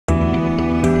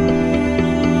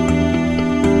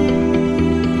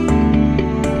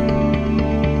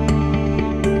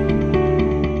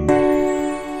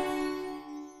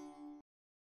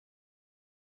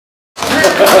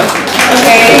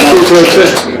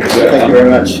very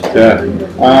much. Yeah.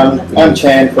 I'm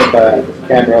Chan from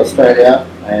Canberra, Australia,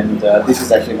 and this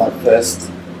is actually my first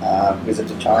visit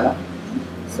to China.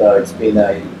 So it's been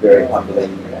a very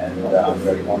humbling, and I'm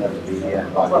very honoured to be here.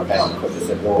 I thank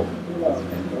Professor Law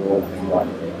and you all in one.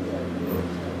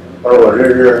 我这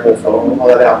是从澳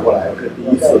大利亚过来，是第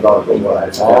一次到中国来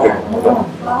参加这个活动，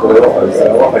所以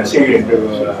我很幸运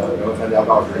能参加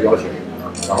老师邀请，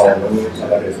然后能参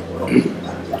加这次活动。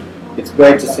It's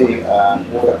great to see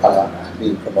watercolor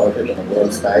being promoted on the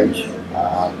world stage.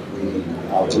 We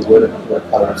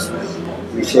watercolorists.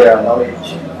 We share our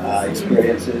knowledge,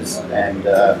 experiences, and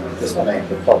just want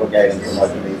to propagate and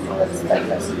promote the medium. That's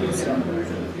fantastic.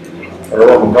 我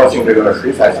很高兴，这个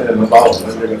水彩现在能把我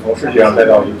们这个从世界上带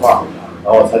到一块儿，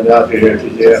然后参加这些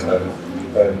很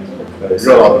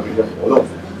热闹的这些活动，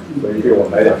所以对我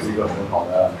们来讲是一个很好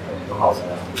的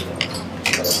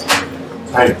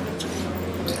参与。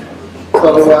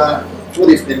So for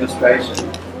this demonstration,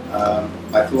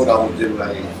 I thought I would do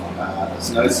a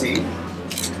snow scene,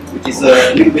 which is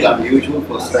a little bit unusual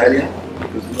for Australia,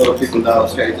 because a lot of people know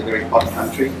Australia is a very hot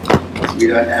country. We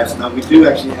don't have snow. We do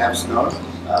actually have snow.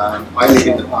 I live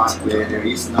in the part where there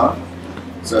is snow,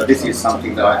 so this is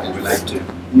something that I can relate to.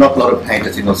 Not a lot of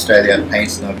painters in Australia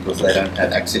paint snow because they don't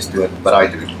have access to it, but I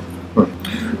do.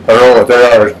 他说我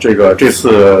在这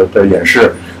次的演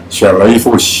示选了一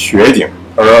幅雪景。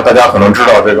他说大家可能知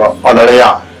道这个澳大利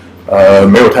亚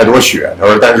没有太多雪，他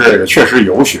说但是这个确实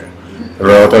有雪。他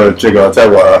说的这个在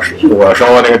我生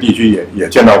活那个地区也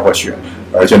见到过雪，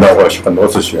见到过很多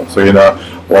次雪，所以呢，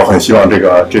我很希望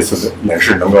这次演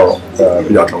示能够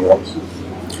比较成功。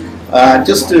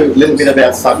Just a little bit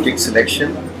about subject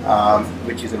selection,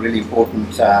 which is a really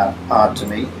important part to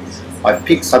me. I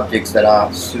pick subjects that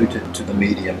are suited to the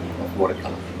medium of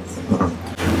watercolor.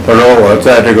 他说我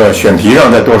在这个选题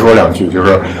上再多说两句，就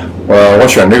是我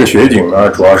选这个雪景呢，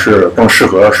主要是更适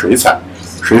合水彩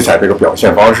这个表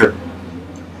现方式。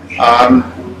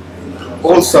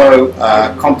Also,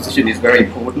 composition is very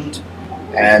important,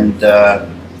 and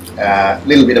a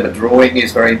little bit of a drawing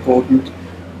is very important,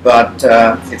 but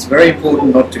it's very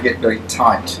important not to get very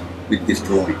tight with this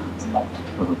drawing.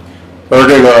 他说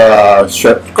这个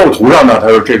选构图上呢，他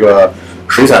说这个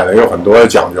水彩呢有很多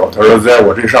讲究。他说在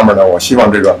我这上面呢，我希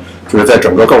望这个就是在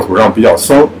整个构图上比较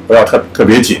松，不要特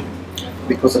别紧。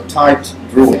Because a tight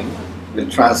drawing will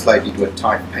translate into a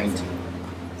tight painting.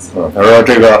 他说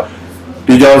这个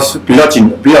比较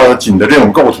紧的这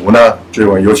种构图呢，这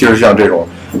种尤其是像这种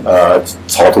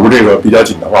草图这个比较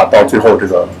紧的话，到最后这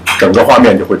个整个画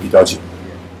面就会比较紧。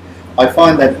I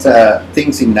find that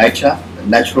things in nature,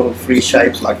 natural free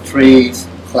shapes like trees,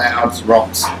 clouds,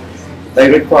 rocks, they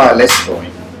require less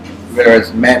drawing,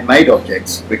 whereas man-made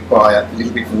objects require a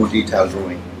little bit more detailed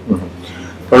drawing.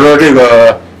 他说这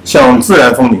个像自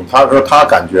然风景，他说他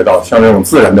感觉到像这种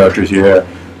自然的这些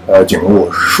景物，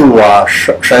树啊、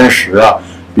山石啊，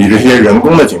比这些人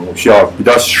工的景物需要比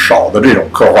较少的这种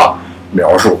刻画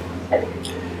描述。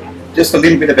Just a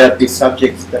little bit about this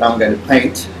subject that I'm going to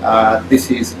paint. This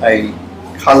is a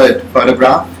coloured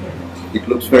photograph. It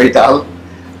looks very dull,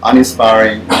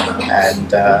 uninspiring,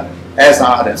 and as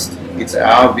artists, it's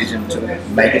our vision to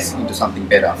make it into something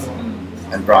better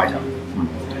and brighter.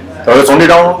 他说从这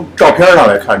张照片上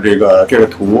来看，这个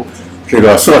图，这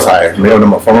个色彩没有那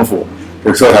么丰富，这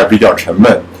个色彩比较沉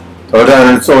闷。他说，但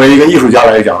是作为一个艺术家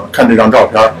来讲，看这张照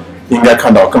片应该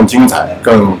看到更精彩、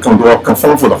更多、更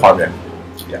丰富的画面。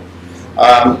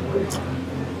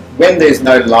When there's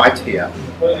no light here,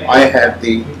 I have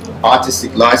the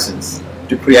artistic license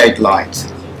to create light.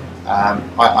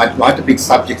 I like to pick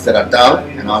subjects that are dull,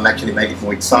 and I'll actually make it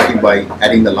more exciting by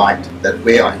adding the light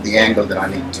the angle that I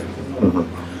need to.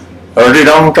 这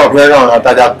张照片上呢，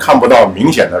大家看不到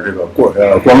明显的这个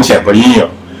光线和阴影。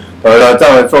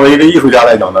在作为一个艺术家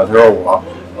来讲呢，他说我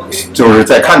就是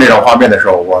在看这张画面的时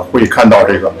候，我会看到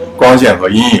这个光线和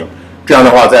阴影。这样的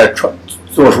话，在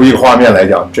做出一个画面来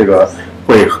讲，这个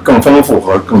会更丰富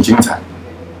和更精彩。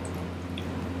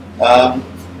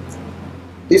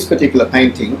This particular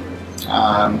painting,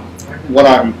 what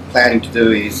I'm planning to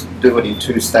do is do it in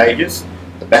 2 stages: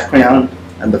 the background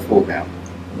and the foreground.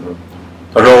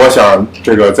 他说：“我想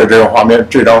这个在这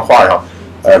张画上，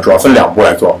主要分2步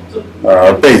来做，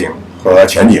背景和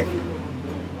前景。”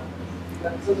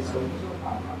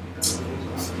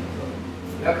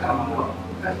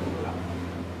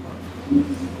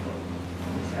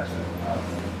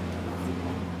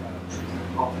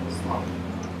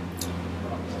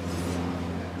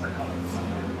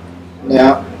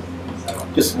 Now,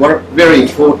 just very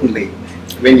importantly,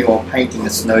 when you're painting a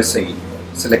snow scene,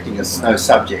 selecting a snow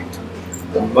subject,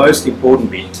 the most important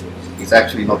bit is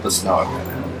actually not the snow.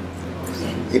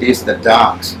 it is the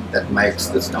darks that makes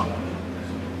the stone.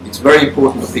 It's very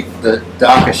important to pick the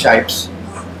darker shapes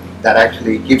that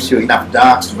actually gives you enough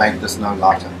darks to make the snow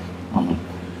lighter.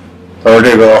 他说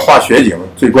这个画雪景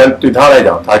对他来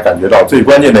讲，他感觉到最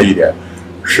关键的一点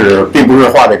是，并不是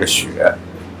画这个雪，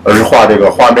而是画这个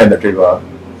画面的这个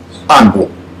暗部，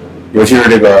尤其是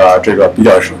这个比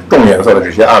较重颜色的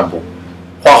这些暗部，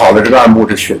画好了这个暗部，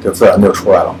这雪就自然就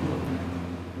出来了。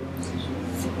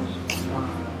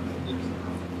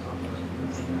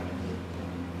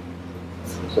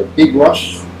So big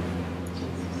wash.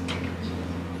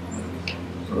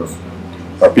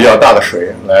 比较大的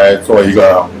水来做一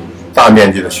个大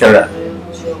面积的渲染。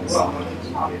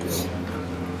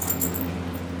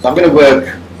So I'm going to work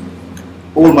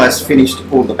almost finished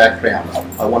all the background.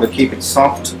 I want to keep it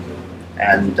soft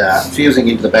and fusing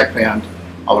into the background.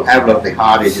 I will have a lot of the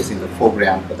hard edges in the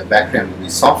foreground, but the background will be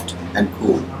soft and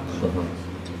cool.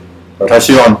 他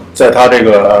希望在他这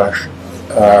个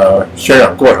渲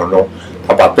染过程中，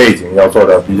他把背景要做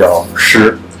的比较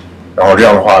湿，然后这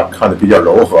样的话看得比较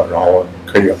柔和，然后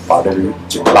可以把这个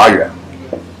景拉远。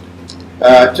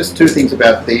Just two things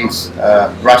about these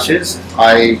brushes.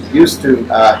 I used to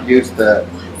use the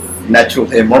natural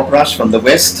hair mop brush from the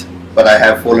West, but I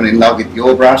have fallen in love with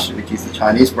your brush, which is the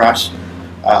Chinese brush.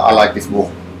 I like this more.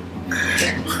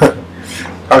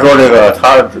 他说这个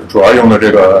他主要用的这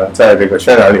个在这个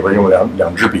渲染里边用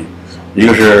两支笔，一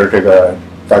个是这个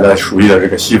大家熟悉的这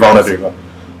个西方的这个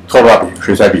拖把笔、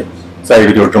水彩笔，再一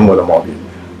个就是中国的毛笔。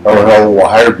然后说我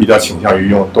还是比较倾向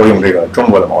于多用这个中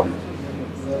国的毛笔。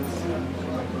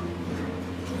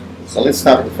So let's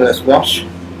start with the first wash.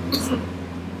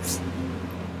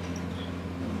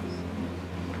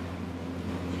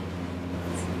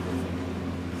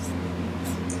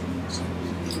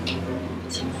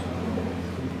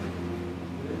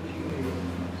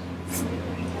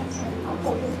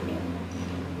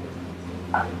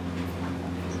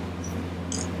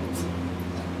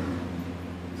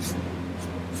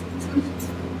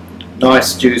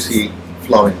 Nice, juicy,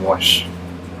 flowing wash.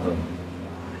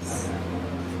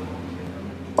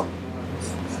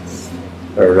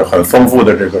 是很丰富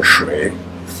的这个水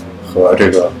和这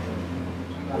个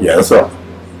颜色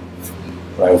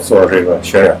来做这个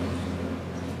渲染。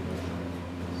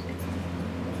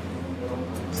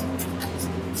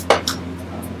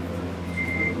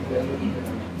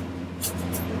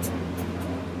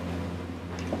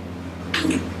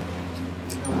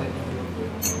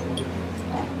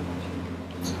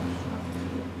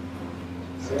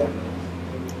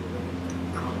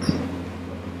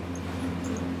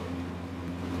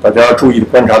大家要注意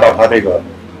观察到他这个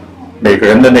每个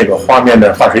人的那个画面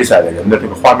的画水彩的人的这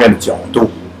个画面的角度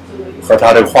和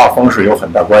他这个画风是有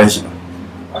很大关系的。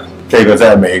这个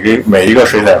在每一个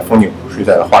水彩风景水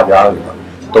彩的画家里面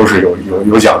都是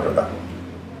有讲究的。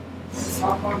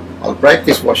I'll break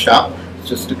this wash up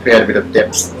just to create a bit of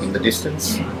depth in the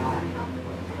distance.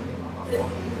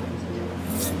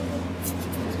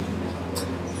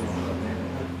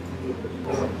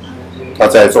 他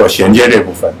在做衔接这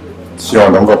部分。希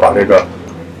望能够把这个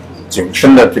景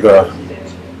深的这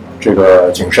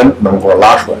个景深能够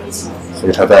拉出来，所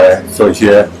以他在做一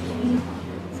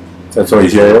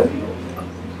些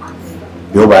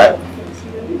留白。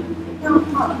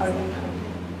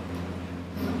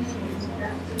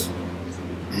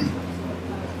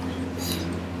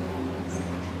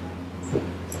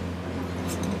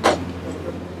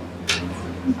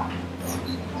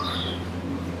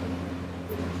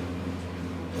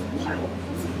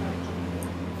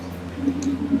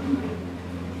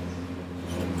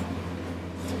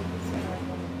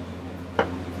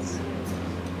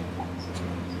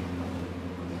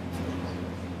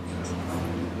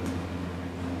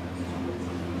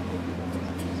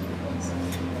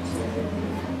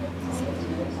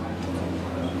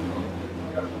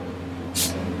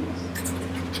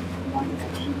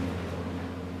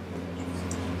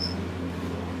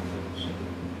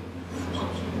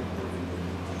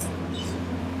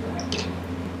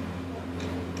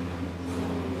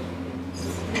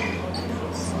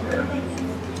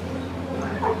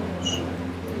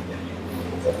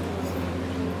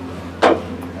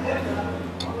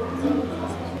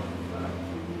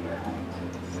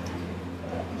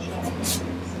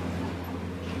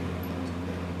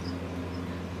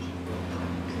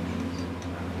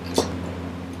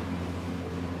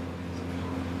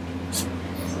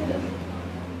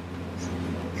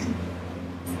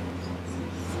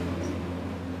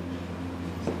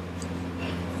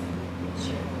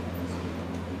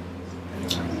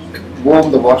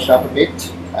Warm the wash up a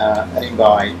bit, adding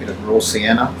by a bit of raw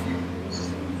sienna.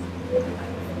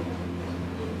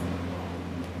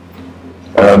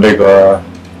 这个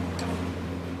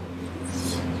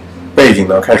背景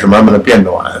呢开始慢慢的变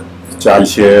暖，加一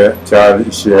些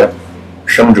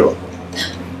生者。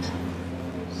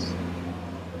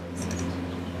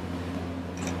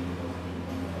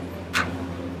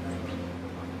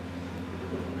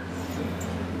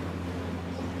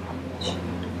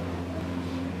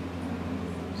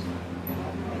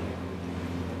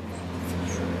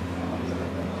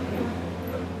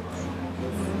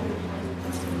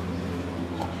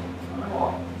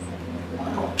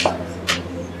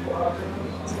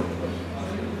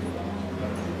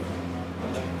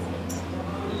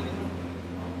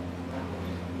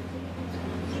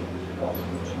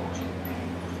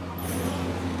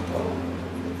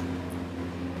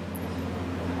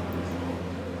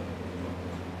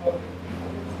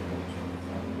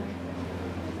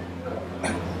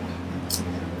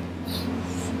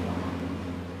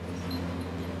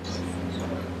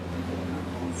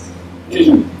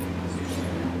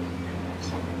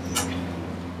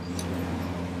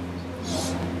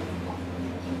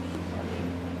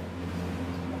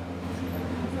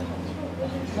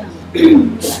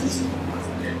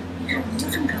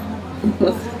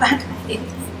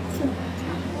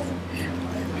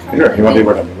没事，你往这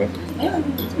边整没问题。没有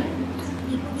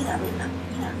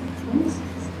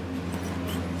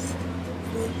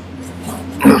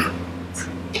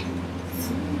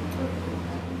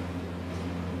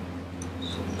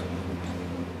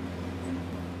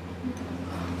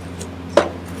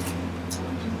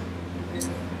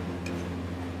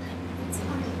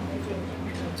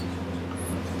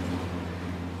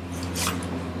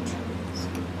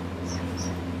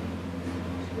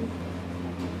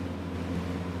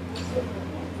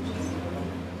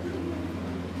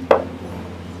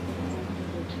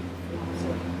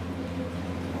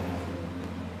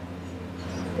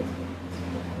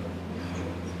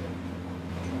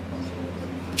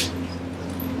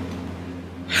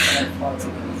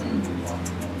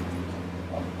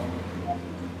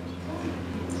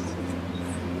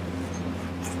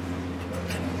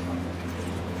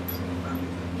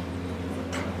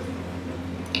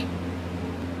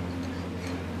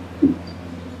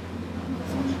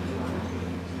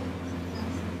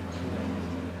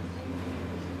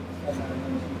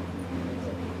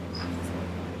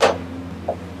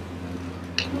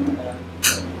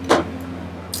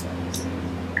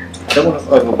，I don't want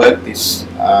to overwork this.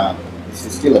 This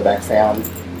is still a background,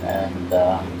 and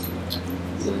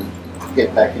we'll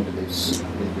get back into this a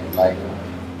little bit later.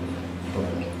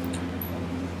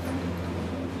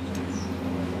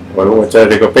 我在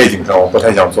这个背景上，我不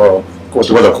太想做过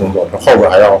多的工作，后边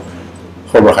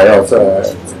还要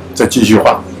再继续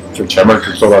画，就前面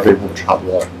只做到这步差不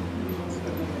多了。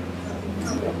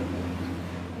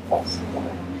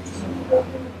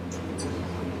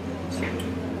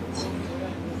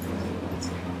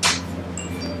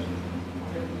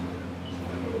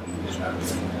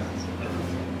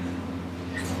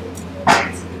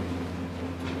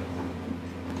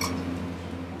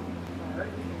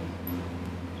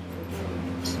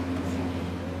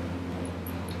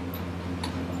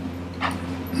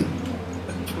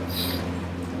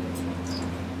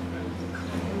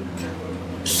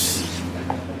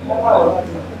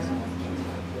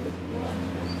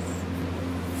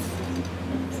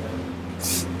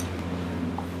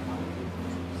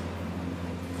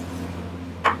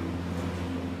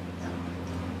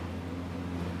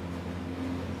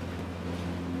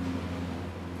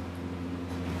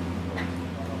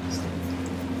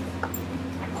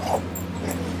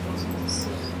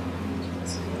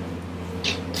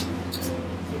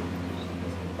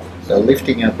So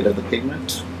lifting up a bit of the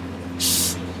pigment.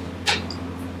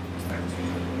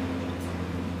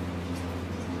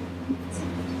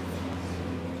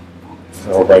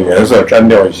然后把颜色沾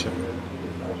掉一些。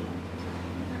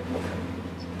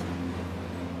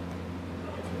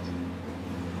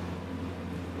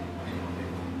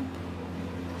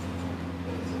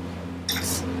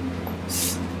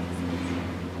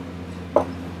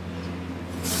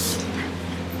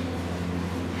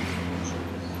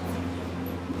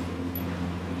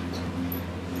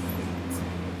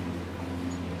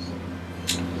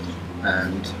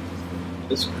And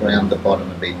just round the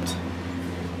bottom a bit.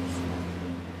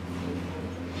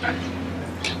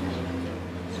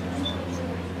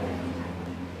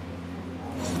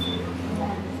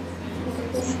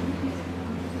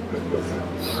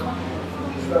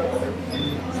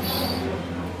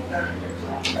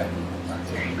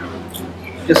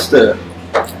 Just the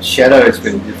shadow is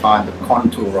going to define the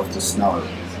contour of the snow,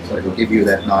 so it will give you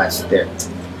that nice depth.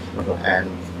 And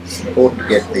it's important to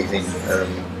get these in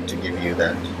early to give you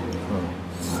that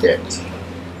depth.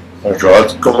 主要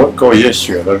勾一些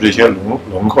雪的这些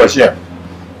轮廓线。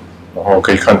然后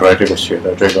可以看出来这个雪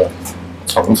的这个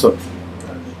层次。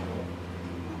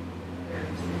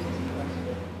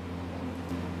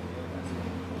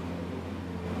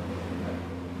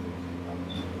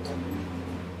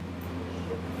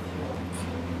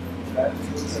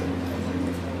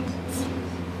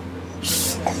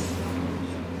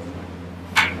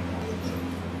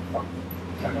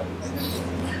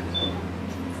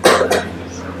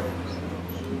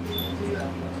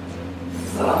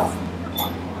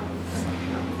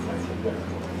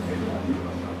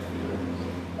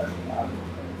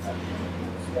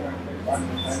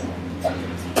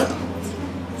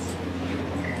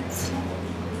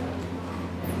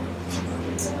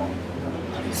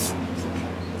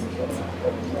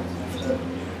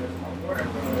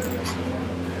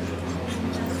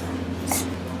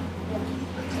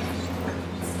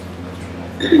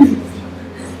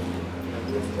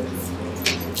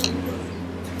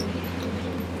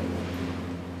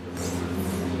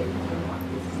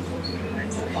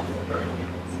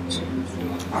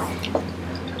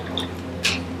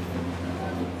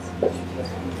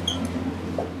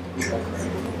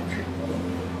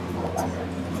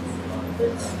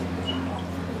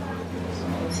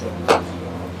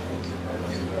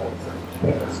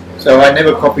So I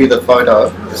never copy the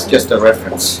photo, it's just a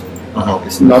reference.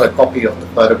 It's not a copy of the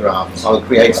photograph. I'll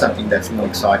create something that's more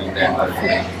exciting than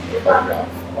hopefully the photograph.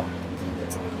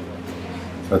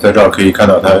 在这儿可以看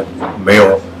到，它没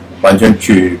有完全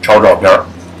去抄照片，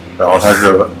然后它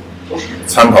是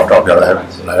参考照片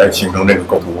来形成这个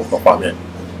构图和画面。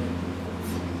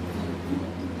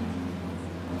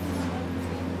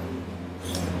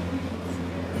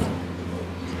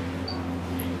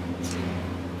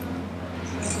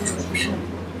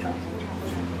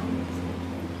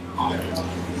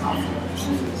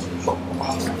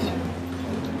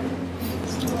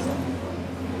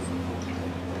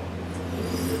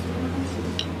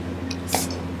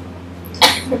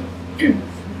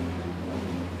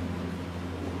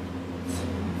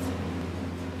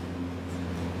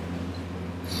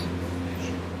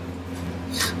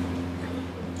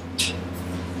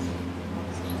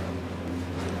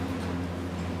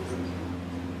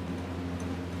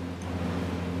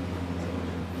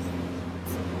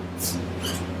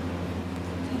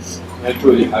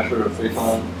注意还是非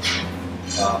常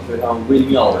非常微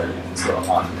妙的颜色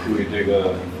啊！注意这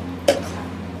个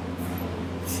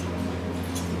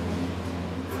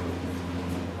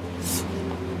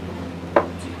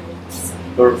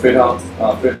都是非常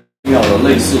非常微妙的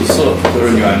类似色，就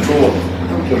是远处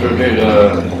就是这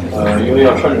个因为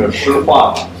要趁着湿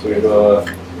化嘛，所以说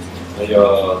那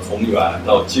个从远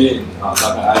到近啊，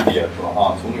刚才安迪也说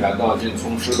啊，从远到近，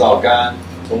从湿到干，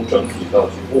从整体到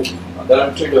局部。但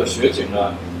是这个雪景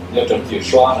呢，你要整体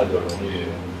刷呢就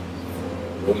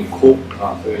容易枯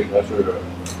啊，所以它是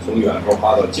从远处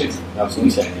画到近，要从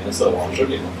浅颜色往深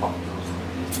里头画。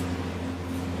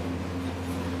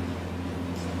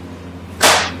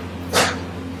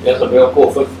颜色不要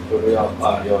过分，就是要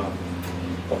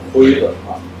很灰的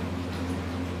啊。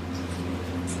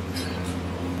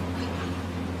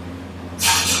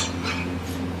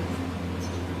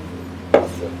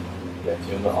典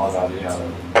型的澳大利亚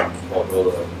的澳洲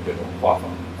的这种画法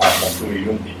啊，注意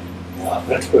用笔啊，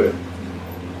对，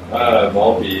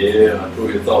毛笔注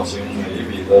意造型，每一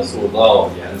笔的塑造，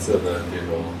颜色的这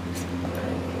种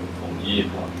统一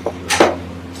啊，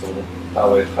从大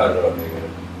卫泰勒那个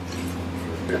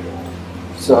这种。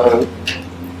So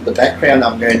the background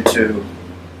I'm going to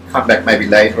come back maybe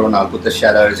later on. I'll put the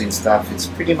shadows and stuff. It's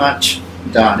pretty much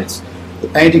done. The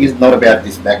painting is not about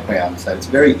this background, so it's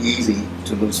very easy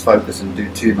to lose focus and do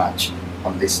too much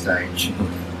on this stage.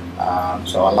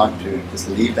 So I like to just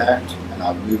leave that and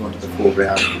I'll move on to the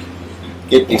foreground,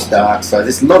 get this dark. So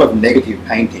there's a lot of negative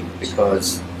painting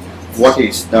because what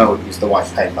is snow is the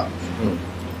white paper.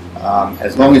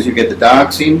 As long as you get the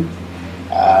darks in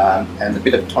and a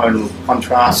bit of tonal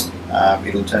contrast,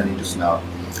 it'll turn into snow.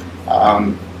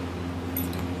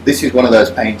 This is one of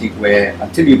those paintings where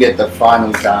until you get the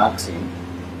final darks in,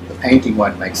 the painting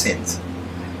won't make sense.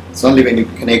 It's only when you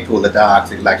connect all the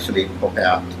darks it'll actually pop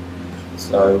out.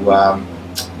 So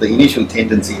the initial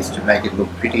tendency is to make it look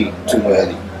pretty too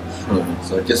early.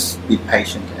 So just be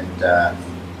patient and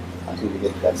until you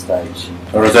get to that stage.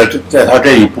 他说在他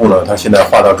这一步呢，他现在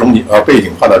画到背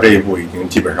景画到这一步已经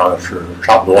基本上是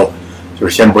差不多了，就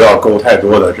是先不要勾太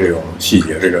多的这种细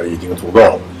节，这个已经足够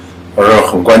了。而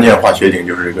很关键画雪景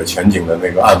就是这个前景的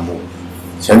那个暗部，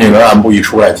前景的暗部一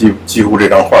出来，几乎这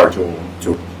张画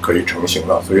就可以成型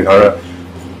了。所以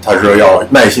他说要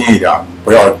耐心一点，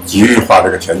不要急于画这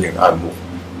个前景的暗部，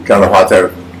这样的话在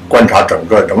观察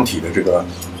整体的这个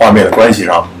画面的关系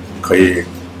上，可以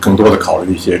更多的考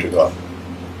虑一些这个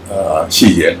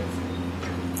细节，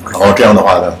然后这样的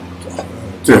话呢，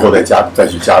最后再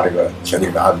去加这个前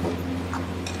景的暗部。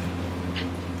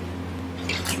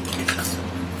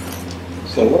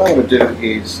So what I want to do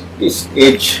is this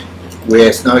edge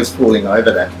where snow is falling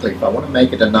over that cliff, I want to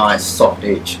make it a nice soft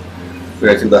edge.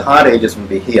 Whereas the hard edges will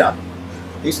be here,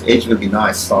 this edge will be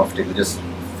nice soft, it will just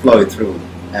flow through.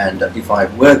 And if I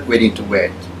work wet into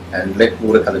wet and let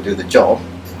watercolor do the job,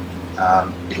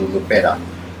 it will look better.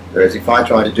 Whereas if I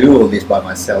try to do all this by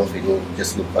myself, it will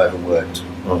just look overworked.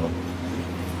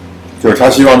 就是他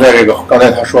希望在这个刚才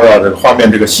他说到这个画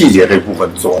面这个细节这部分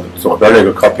左边这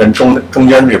个靠边中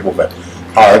间这部分，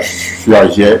它需要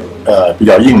一些比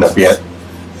较硬的边，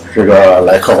这个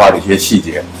来刻画这些细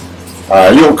节。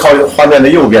靠画面的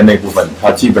右边那部分，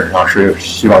它基本上是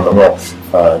希望能够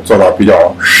做到比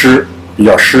较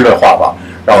湿的画法，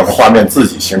让它画面自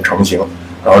己成型。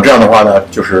然后这样的话呢，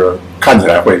就是看起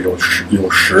来会有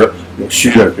虚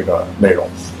的这个内容。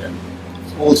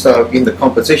Also in the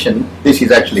composition, this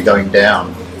is actually going down.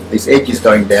 This edge is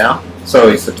going down, so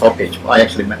it's the top edge. I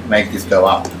actually make this go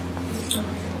up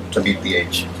to meet the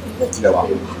edge. Go up.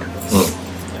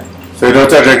 所以说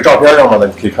在这个照片上面呢，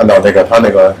可以看到它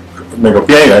那个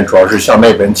边缘主要是向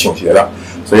那边倾斜的，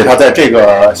所以它在这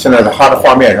个现在它的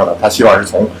画面上呢，它希望是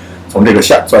从这个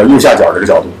在右下角这个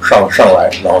角度上来，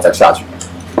然后再下去。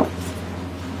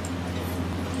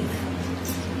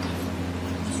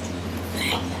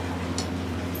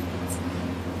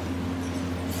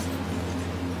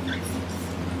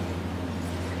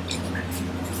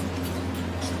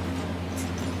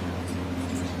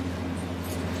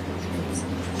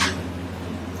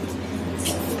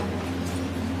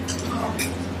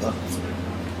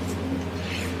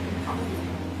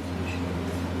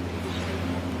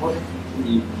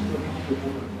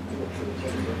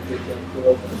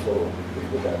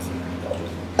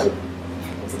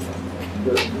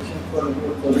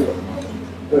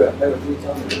对，还有冰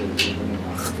箱里的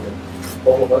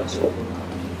包括把酒，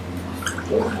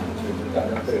就是大家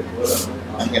可以喝的。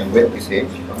I'm going to wet this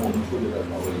edge. 然后我们出去再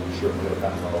讨论仪式没有蛋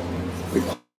糕。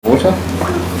Water.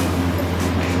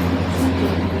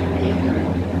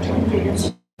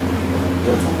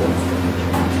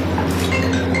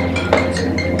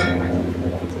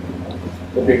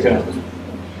 就可以这样，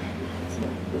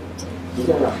一定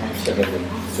要让他们现在就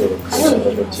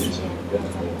进行。我也不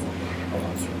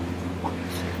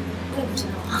知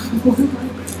道，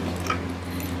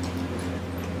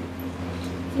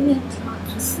今天好像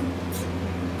是4，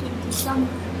这是第3个。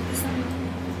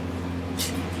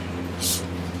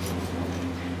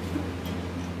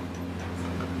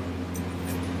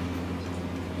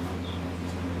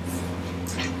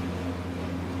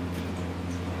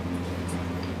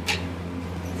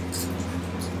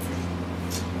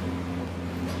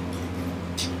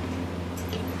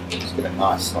Let's get a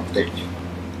nice soft edge.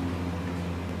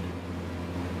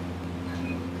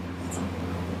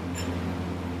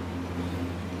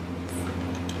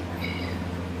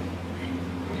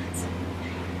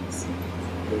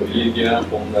 这个印第安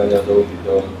红大家都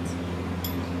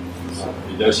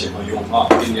比较喜欢用啊，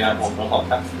印第安红很好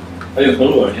看，它又很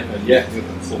恶心很艳又很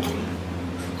透明。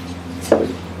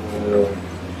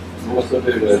如果说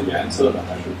这个颜色呢，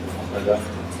还是挺好，大家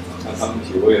看他们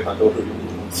几位还都是用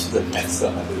同期的颜色，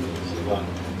还是挺习惯的。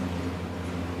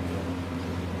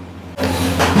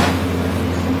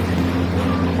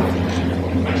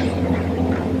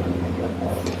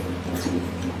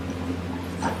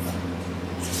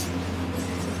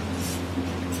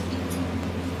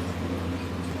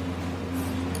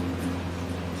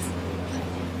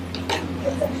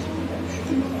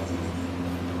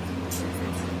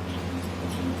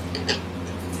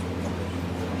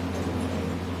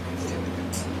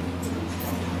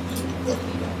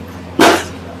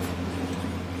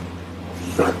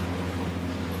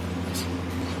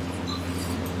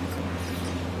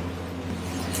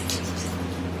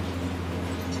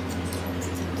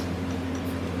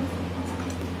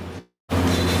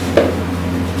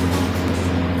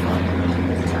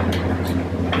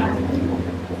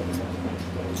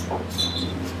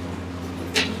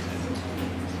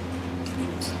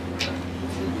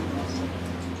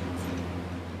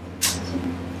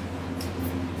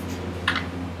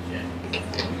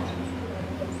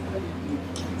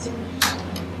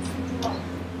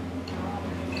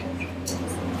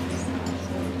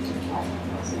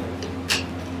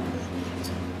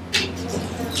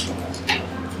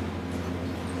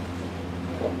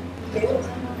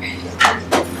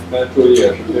大家注意也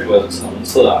是这个层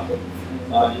次啊，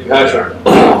一开始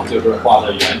就是画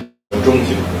的圆中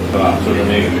景，是吧？就是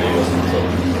那个层次。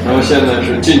然后现在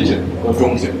是近景和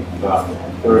中景，对吧？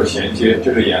都是衔接，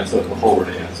这个颜色和后边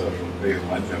的颜色是可以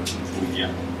完全不一样。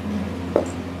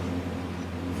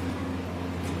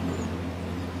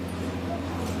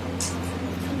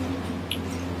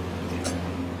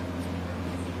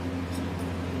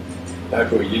大家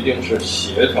注意，一定是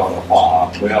协调的画啊，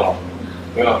不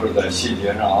要是在细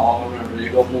节上哦，这是一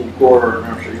个木棍儿，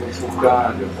那是一个树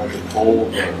干，就开始抠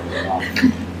啊。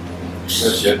是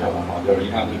协调的话，就是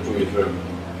一看就注意是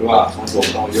吧？从左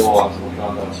到右啊，从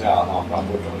上到下啊，翻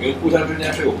不整，因为互相之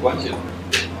间是有关系的。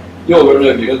右边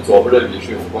这笔跟左边这笔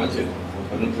是有关系的。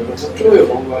可能觉得说这有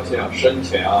什么关系啊？深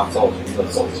浅啊，造型的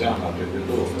走向啊，这些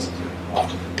都有关系啊。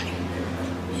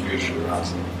虚实啊。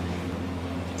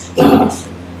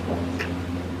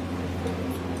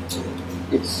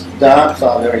Its darks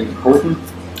are very important,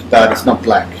 but it's not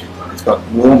black. It's got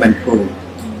warm and cool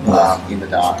in the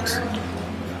darks.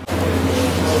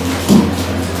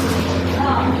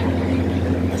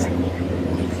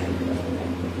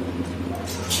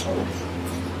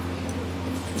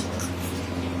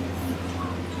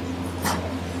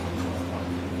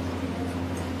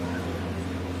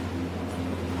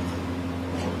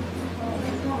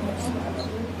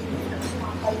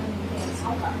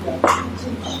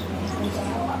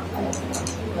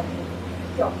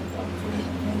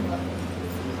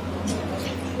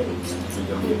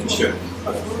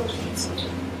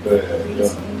对，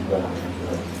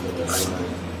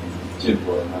进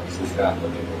步了它树干的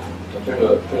这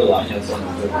个蓝颜色呢，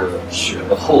就是雪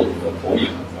的厚度的投影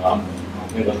啊。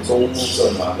那个棕色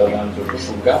呢，当然就是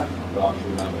树干，是吧？树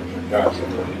干本身这样形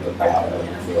成一个大的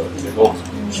一个结构，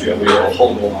雪不有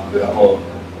厚度嘛？然后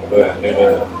对那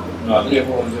个暖的那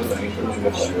部分就等于是那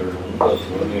个雪融的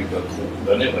和那个土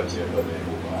的那个结合的一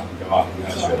部分，对吧？你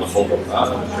看雪的厚度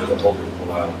啊，雪的厚度出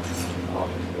来了。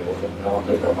然后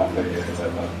这块板块也是在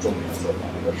它重颜色把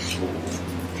那个树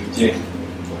之间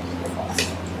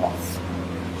啊，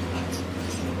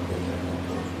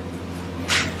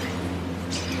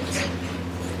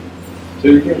所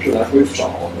以一定是来回找，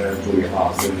大家注意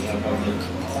啊。所以像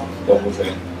到目前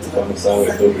咱们三位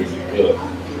都是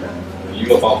一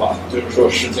个方法，就是说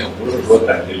事情不是说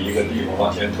逮着一个地方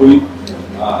往前推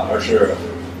啊，而是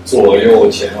左右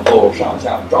前后上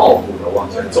下照顾着往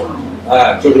前走。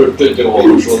哎，就是这就我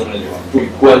们说的那句话，注意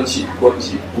关系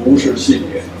不是细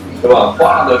节，对吧？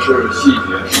画的是细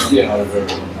节，实际上是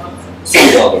塑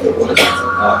造的是关系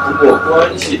啊。通过关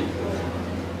系，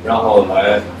然后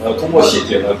来通过细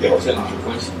节来表现的是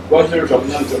关系。关系是什么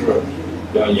呢？就是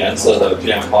像颜色的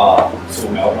变化、素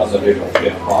描上的这种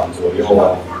变化、左右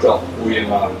啊、呼应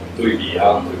啊、对比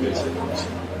啊，就这些东西，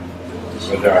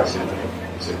就这样形成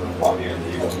画面的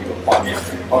一个画面。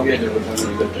画面就是它是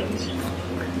一个整体。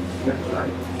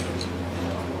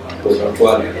互相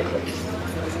关联的。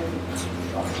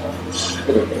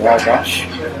Put a dry brush.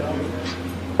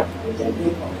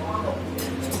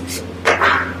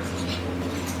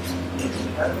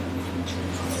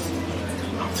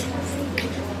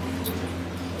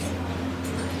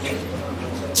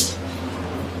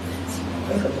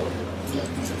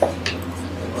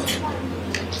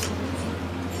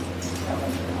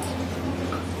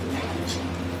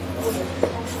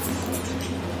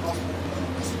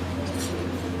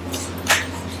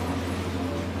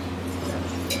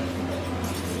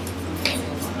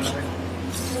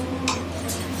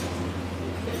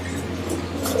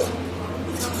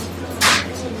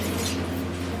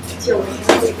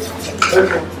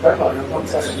采访上他们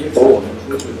穿的衣服，我们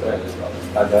出去在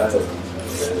大家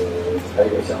开一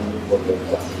个香槟或者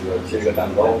像一个切个蛋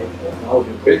糕，然后就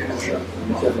可以开始。我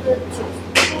们现在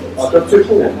啊，这最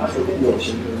后我们是有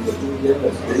形成一个中间的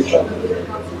可以上的，就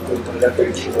是大家可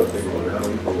以吃的可以，然后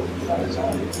一会儿我们就来香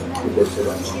槟，一会儿切两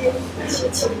块。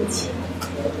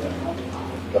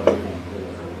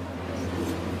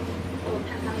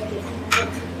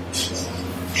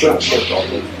是找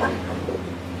的。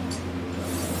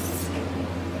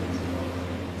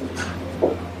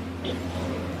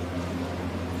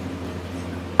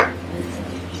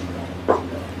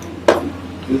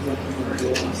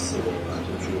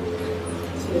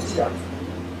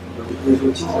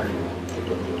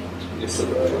第四个。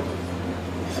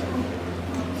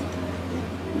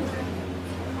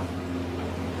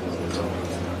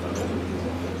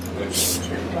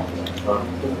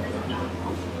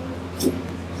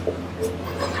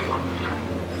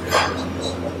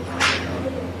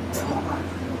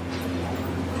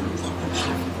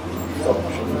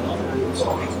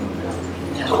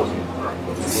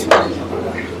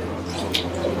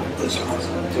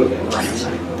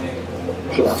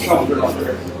是吧？上午知道是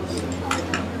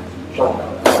上午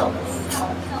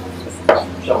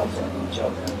2个人，下午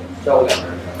2个人。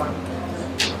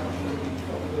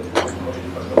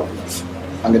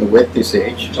I'm going to wet this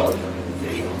edge.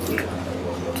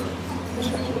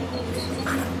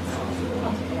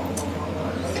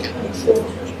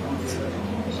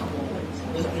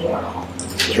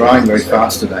 It's drying very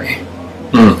fast today.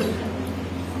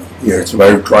 Yeah, it's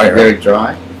very dry. Right? Very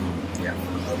dry. Yeah.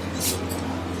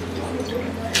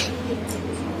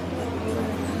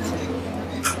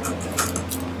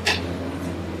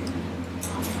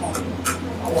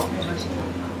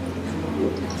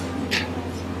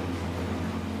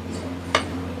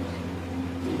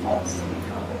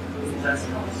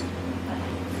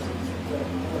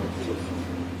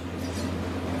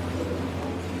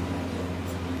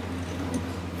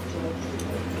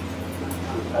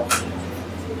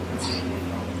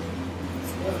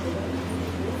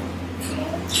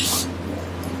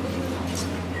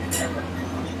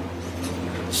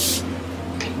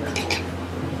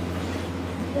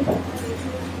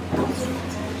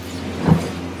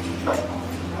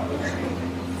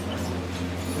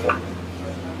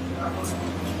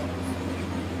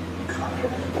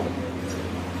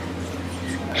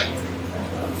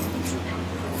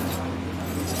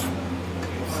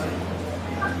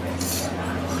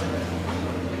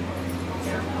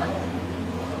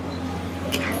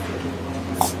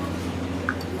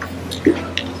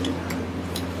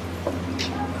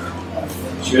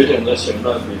雪点的形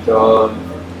呢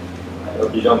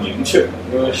比较明确，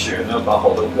因为雪呢把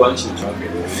好多关系全给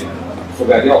覆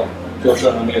盖掉，就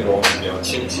剩下那种比较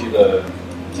清晰的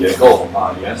结构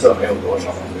啊，颜色没有多少，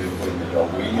所以会比较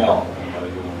微妙。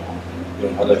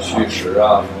用它的虚实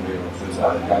啊，用这种水彩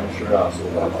的干湿啊，塑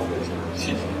造到这些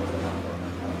细节。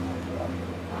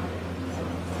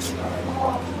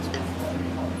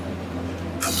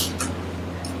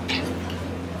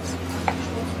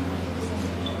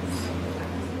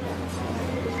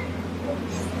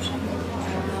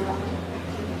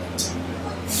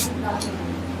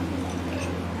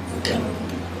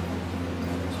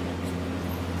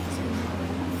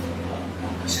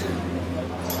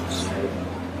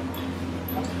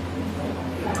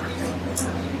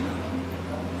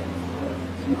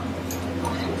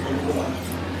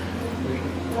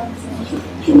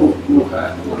路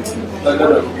牌，大概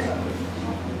的。